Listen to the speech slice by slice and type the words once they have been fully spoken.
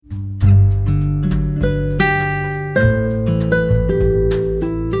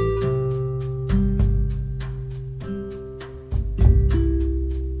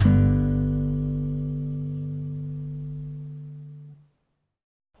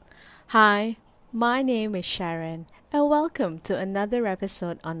Hi, my name is Sharon, and welcome to another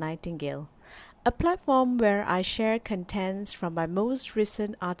episode on Nightingale, a platform where I share contents from my most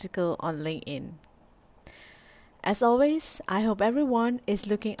recent article on LinkedIn. As always, I hope everyone is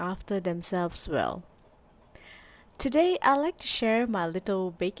looking after themselves well. Today, I'd like to share my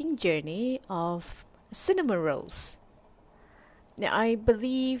little baking journey of cinnamon rolls. Now, I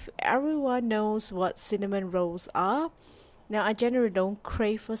believe everyone knows what cinnamon rolls are. Now, I generally don't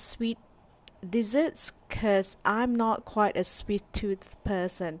crave for sweet desserts because I'm not quite a sweet tooth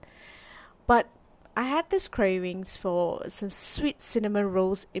person, but I had these cravings for some sweet cinnamon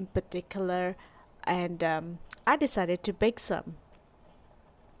rolls in particular, and I decided to bake some.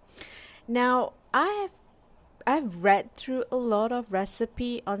 Now I've read through a lot of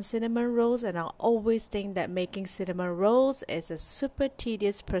recipe on cinnamon rolls, and I always think that making cinnamon rolls is a super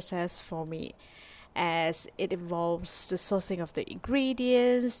tedious process for me, as it involves the sourcing of the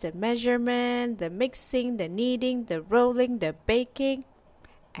ingredients, the measurement, the mixing, the kneading, the rolling, the baking,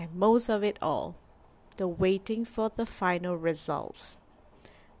 and most of it all, the waiting for the final results.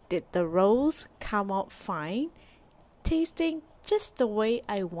 Did the rolls come out fine, tasting just the way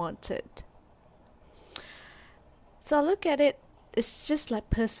I wanted? So I look at it, it's just like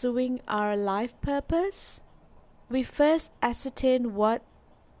pursuing our life purpose. We first ascertain what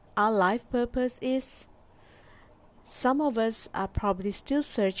our life purpose is. Some of us are probably still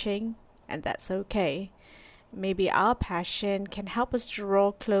searching, and that's okay. Maybe our passion can help us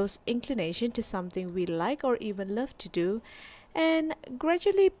draw close inclination to something we like or even love to do, and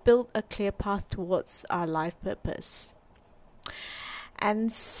gradually build a clear path towards our life purpose.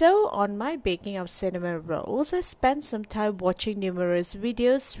 And so, on my baking of cinnamon rolls, I spent some time watching numerous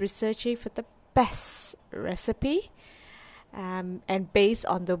videos, researching for the best recipe, and based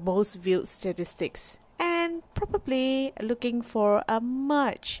on the most viewed statistics, and probably looking for a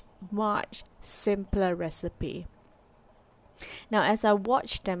much simpler recipe. Now, as I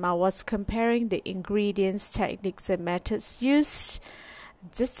watched them, I was comparing the ingredients, techniques, and methods used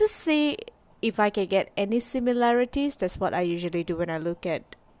just to see if I can get any similarities. That's what I usually do when I look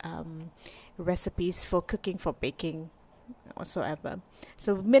at recipes for cooking, for baking, whatsoever.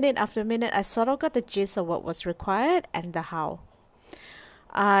 So minute after minute, I sort of got the gist of what was required and the how.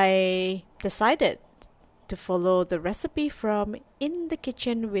 I decided to follow the recipe from In the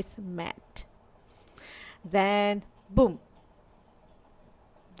Kitchen with Matt. Then, boom,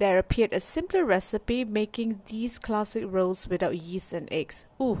 there appeared a simpler recipe making these classic rolls without yeast and eggs.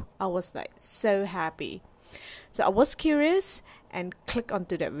 Ooh, I was like so happy. So I was curious and clicked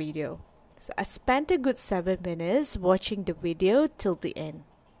onto that video. So I spent a good 7 minutes watching the video till the end.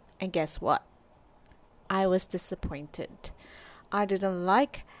 And guess what? I was disappointed. I didn't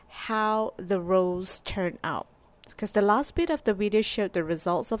like how the rolls turned out, because the last bit of the video showed the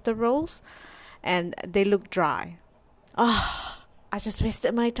results of the rolls and they looked dry. I just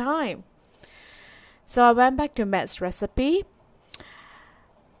wasted my time. So I went back to Matt's recipe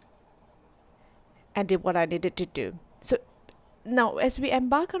and did what I needed to do. So now, as we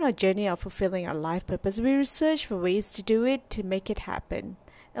embark on our journey of fulfilling our life purpose, we research for ways to do it, to make it happen.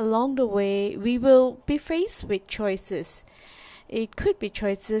 Along the way, we will be faced with choices. It could be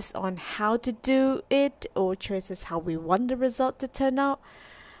choices on how to do it, or choices how we want the result to turn out.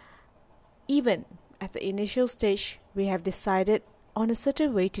 Even at the initial stage, we have decided on a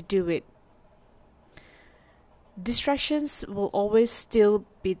certain way to do it. Distractions will always still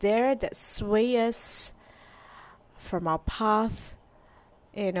be there that sway us from our path,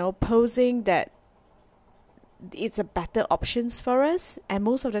 posing that it's a better options for us, and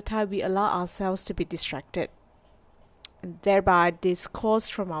most of the time we allow ourselves to be distracted, and thereby discourse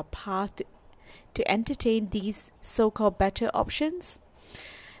from our path to entertain these so-called better options.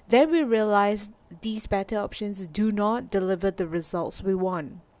 Then we realize these better options do not deliver the results we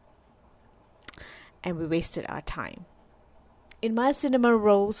want, and we wasted our time. In my cinnamon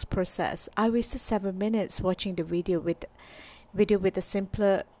rolls process, I wasted 7 minutes watching the video with a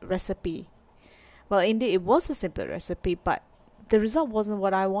simpler recipe. Well, indeed, it was a simpler recipe, but the result wasn't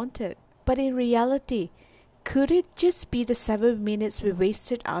what I wanted. But in reality, could it just be the 7 minutes we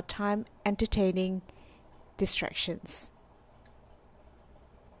wasted our time entertaining distractions?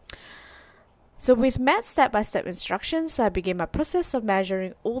 So with Matt's step-by-step instructions, I began my process of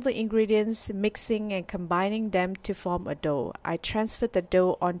measuring all the ingredients, mixing and combining them to form a dough. I transferred the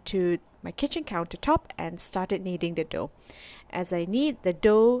dough onto my kitchen countertop and started kneading the dough. As I knead, the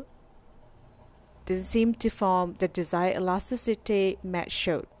dough didn't seem to form the desired elasticity Matt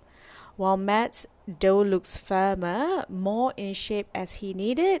showed. While Matt's dough looks firmer, more in shape as he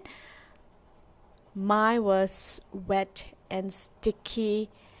needed, mine was wet and sticky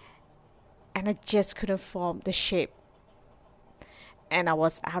and I just couldn't form the shape, and I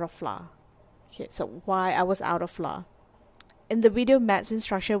was out of flour. Okay, so why I was out of flour? In the video, Matt's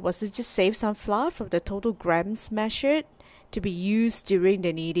instruction was to just save some flour from the total grams measured to be used during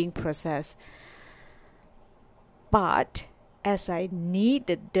the kneading process. But as I knead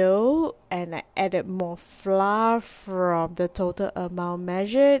the dough and I added more flour from the total amount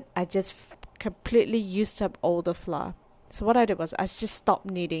measured, I just completely used up all the flour. So what I did was I just stopped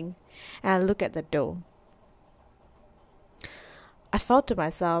kneading and I looked at the dough. I thought to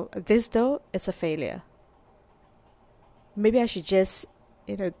myself, this dough is a failure. Maybe I should just,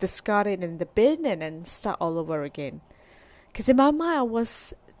 discard it in the bin and then start all over again. Because in my mind, I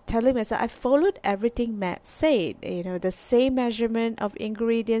was telling myself, I followed everything Matt said. The same measurement of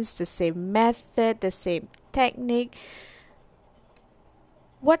ingredients, the same method, the same technique.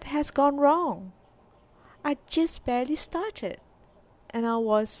 What has gone wrong? I just barely started. And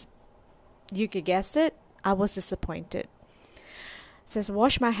you could guess it, I was disappointed. So I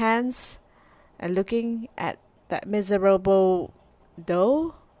washed my hands and looking at that miserable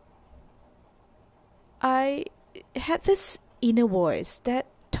dough, I had this inner voice that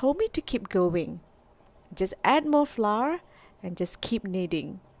told me to keep going. Just add more flour and just keep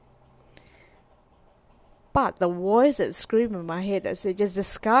kneading. But the voice that screamed in my head that said just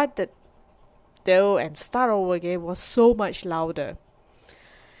discard the dough and start over again was so much louder.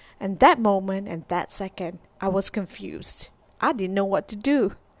 And that moment and that second, I was confused. I didn't know what to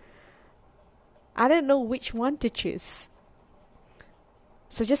do. I didn't know which one to choose.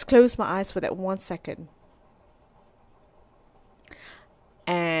 So just close my eyes for that 1 second.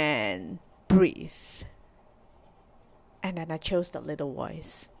 And breathe. And then I chose the little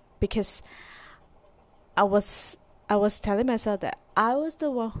voice. Because I was telling myself that I was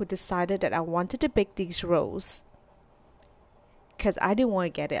the one who decided that I wanted to bake these rolls. Because I didn't want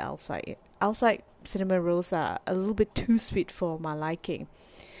to get it outside. Outside cinnamon rolls are a little bit too sweet for my liking.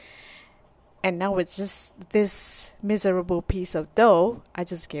 And now it's just this miserable piece of dough. I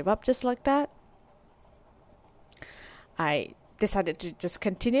just gave up just like that. I decided to just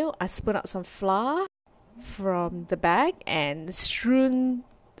continue. I spun out some flour from the bag and strewn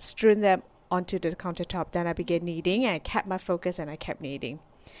them onto the countertop. Then I began kneading and I kept my focus and I kept kneading.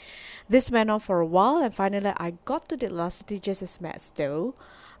 This went on for a while and finally I got to the velocity just as Matt's dough.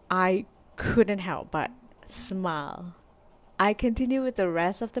 I couldn't help but smile. I continued with the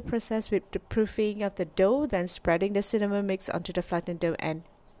rest of the process with the proofing of the dough, then spreading the cinnamon mix onto the flattened dough and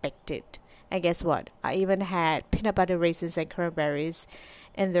baked it. And guess what? I even had peanut butter raisins and cranberries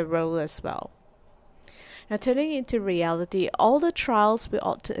in the roll as well. Now turning into reality, all the trials we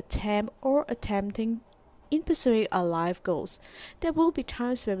ought to attempt or attempting in pursuing our life goals, there will be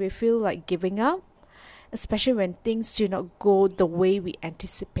times when we feel like giving up, especially when things do not go the way we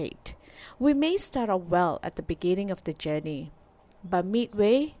anticipate. We may start off well at the beginning of the journey, but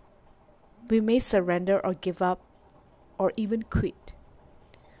midway, we may surrender or give up or even quit.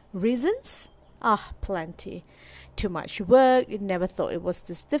 Reasons? Plenty. Too much work, you never thought it was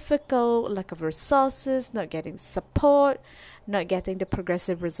this difficult, lack of resources, not getting support, not getting the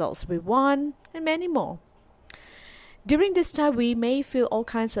progressive results we want, and many more. During this time, we may feel all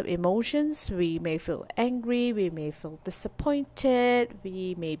kinds of emotions. We may feel angry, we may feel disappointed,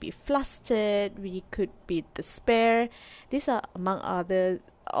 we may be flustered, we could be despair. These are among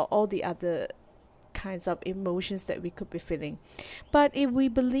all the other kinds of emotions that we could be feeling. But if we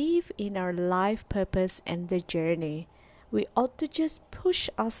believe in our life purpose and the journey, we ought to just push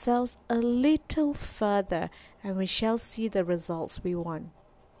ourselves a little further and we shall see the results we want.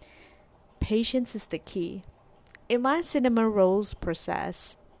 Patience is the key. In my cinnamon rolls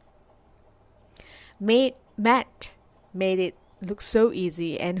process, Matt made it look so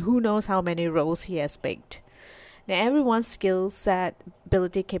easy, and who knows how many rolls he has baked. Now everyone's skill set,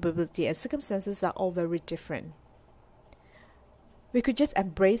 ability, capability, and circumstances are all very different. We could just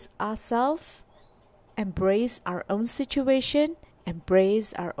embrace ourselves, embrace our own situation,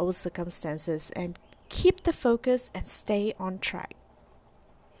 embrace our own circumstances, and keep the focus and stay on track.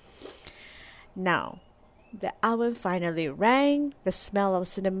 Now, the oven finally rang. The smell of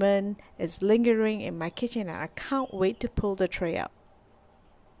cinnamon is lingering in my kitchen and I can't wait to pull the tray out.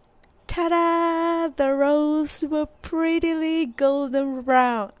 Ta-da! The rolls were prettily golden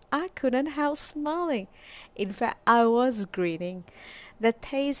brown. I couldn't help smiling. In fact, I was grinning. The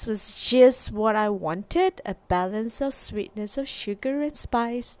taste was just what I wanted, a balance of sweetness of sugar and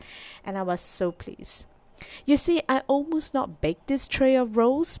spice, and I was so pleased. You see, I almost not baked this tray of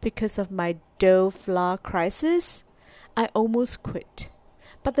rolls because of my dough flour crisis. I almost quit.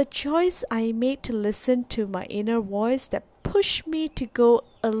 But the choice I made to listen to my inner voice that pushed me to go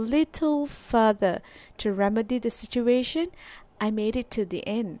a little further to remedy the situation, I made it to the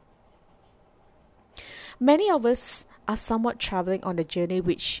end. Many of us are somewhat traveling on a journey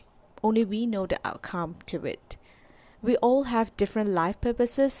which only we know the outcome to it. We all have different life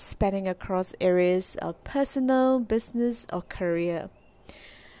purposes spanning across areas of personal, business, or career.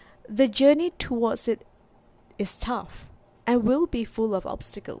 The journey towards it is tough and will be full of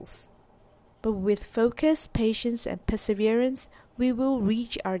obstacles. But with focus, patience, and perseverance, we will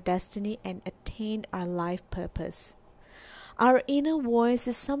reach our destiny and attain our life purpose. Our inner voice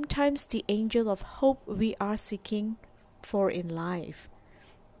is sometimes the angel of hope we are seeking for in life.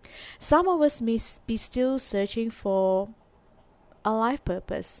 Some of us may be still searching for a life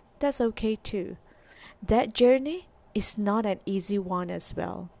purpose. That's okay too. That journey is not an easy one as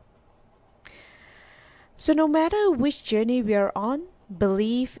well. So no matter which journey we are on,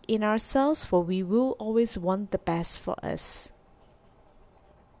 believe in ourselves, for we will always want the best for us.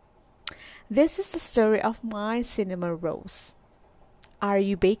 This is the story of my cinnamon rolls. Are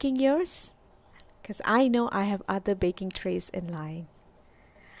you baking yours? Because I know I have other baking trays in line.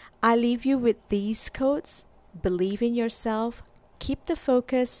 I leave you with these quotes. Believe in yourself, keep the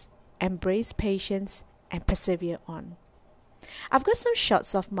focus, embrace patience, and persevere on. I've got some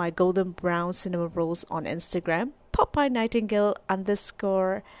shots of my golden brown cinnamon rolls on Instagram,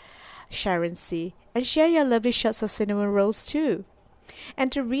 PopPie_Nightingale_Sharon C, and share your lovely shots of cinnamon rolls too.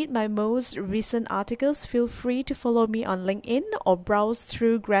 And to read my most recent articles, feel free to follow me on LinkedIn or browse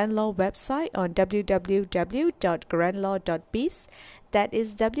through Grand Law website on www.grandlaw.biz. That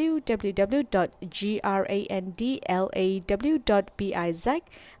is www.grandlaw.biz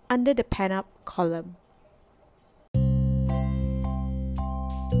under the Pen Up column.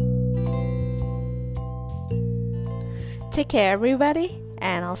 Take care, everybody,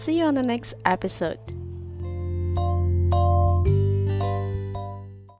 and I'll see you on the next episode.